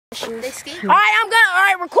They ski.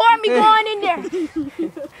 Alright, record me going in there.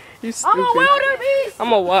 You stupid. I'm a wildebeest. I'm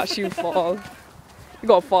gonna watch you fall. You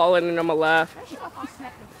gonna fall in and I'm gonna laugh.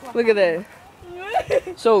 Look at that.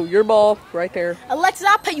 So, your ball right there. Alexis,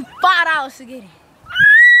 I'll pay you $5 to get it.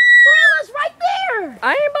 It's right there.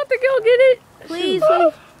 I ain't about to go get it. Please.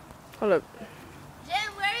 Hold up. Jen,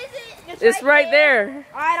 where is it? It's right there.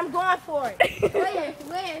 Alright, I'm going for it. Where?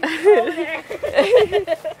 Over there.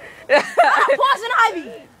 Poison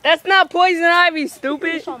ivy. That's not poison ivy,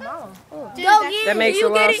 stupid. Go get That it. makes a you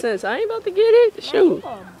lot get of it? sense. I ain't about to get it. Shoot.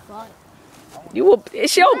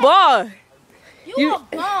 It's your ball. You a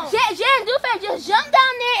bum. Jen, do that. Just jump down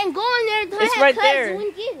there and go in there. It's right there.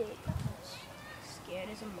 And get it. Scared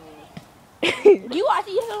as a mug. You have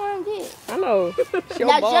to use the one get. I know. It's your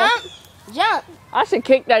Now ball. jump. I should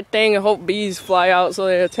kick that thing and hope bees fly out so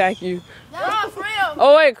they attack you. Nah, for real.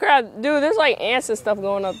 Oh wait, crap, dude, there's like ants and stuff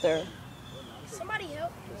going up there. Somebody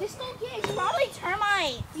help. Just don't get it. It's probably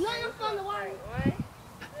termites. You got enough on the water.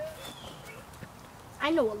 I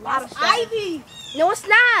know a lot of stuff. Ivy. No, it's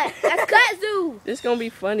not. That's kudzu. This gonna be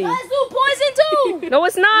funny. Kudzu poison too. No,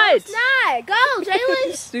 it's not. It's not. Go,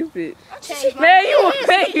 Jalen. Stupid. Change my- Man, you It is.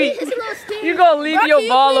 baby. It's a little scary. You gonna leave Bro, your can you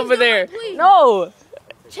ball please over do there. it, please? No.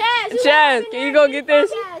 Chaz, Chaz, can you go get this?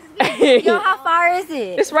 Yo, how far is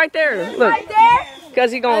it? It's right there. Look. Right there. Cause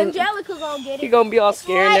he gonna Angelica gonna get he it. gonna be all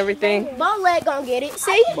scared and everything. Bowleg gonna get it.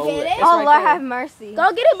 See? Bowleg. Get it? It's right Lord there. have mercy.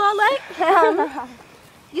 Go get it, Bowleg.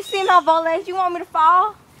 You seen her bow legs? You want me to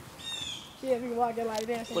fall? She'll be walking like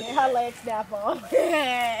this and then her legs snap off.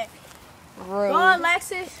 Rude. Go on,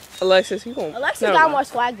 Alexis. Alexis, you gonna Alexis Never got mind. more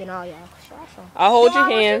swag than all y'all. I'll hold your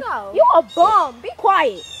hand. You a bum. Be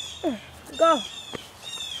quiet. Go.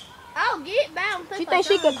 I'll get bound. She thinks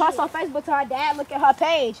she could cuss on Facebook to her dad. Look at her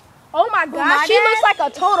page. Oh my God, my she dad? looks like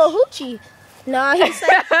a total hoochie. No, he say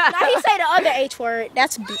the other H word.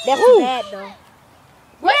 That's bad though.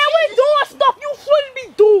 Man, we doing stuff you shouldn't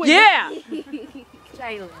be doing. Yeah.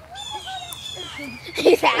 Jalen.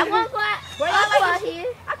 He said, I want fly. Where you fly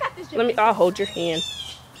here? I got this. I'll hold your hand.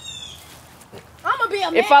 I'm gonna be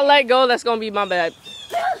a man. If I let go, that's gonna be my bad.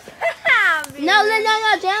 No.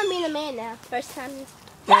 Jalen being a man now. First time.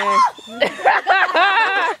 Man.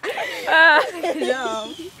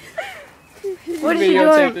 What is You you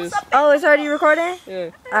videotape doing? this. Oh, it's already recording? Yeah.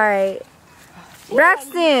 Alright.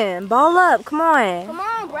 Braxton, ball up. Come on. Come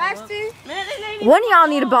on, Braxton. One of y'all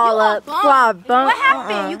need to ball You a up. bum. before I bump. What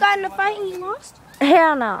happened? You got in a fight and you lost?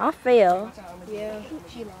 Hell no, I failed. Yeah,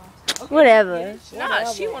 she lost. Whatever.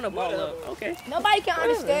 Nah, she wanna ball up. Okay. Nobody can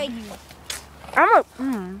understand you. I'm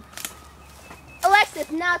a. Alexis,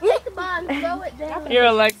 now take the ball and throw it down. Here,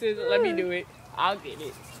 Alexis, let me do it. I'll get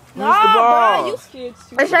it. Nah, bro, you.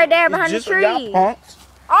 It's right there behind the tree.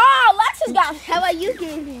 Oh, Alexis got. How about you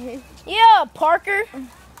getting it? Yeah, Parker.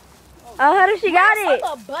 Oh, how did she got it?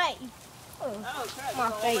 Suck a butt. My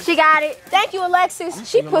face. She got it. Thank you, Alexis.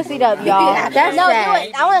 She pussied up, y'all. That's no, do sad.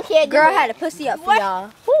 it. I want to kid. Girl had a pussy up for y'all.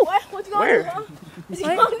 What? What you gonna Where? do? Huh? What you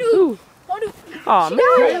gonna do? Gonna do? Oh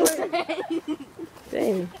man.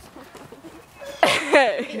 Dang.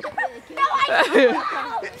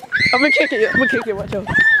 I'm gonna kick it. Watch out.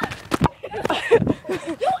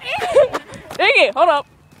 Dang it. Hold up.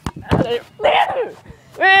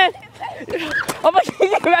 Man. I'm gonna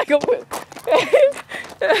kick it back up.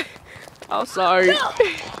 I'm sorry. No, none of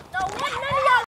y'all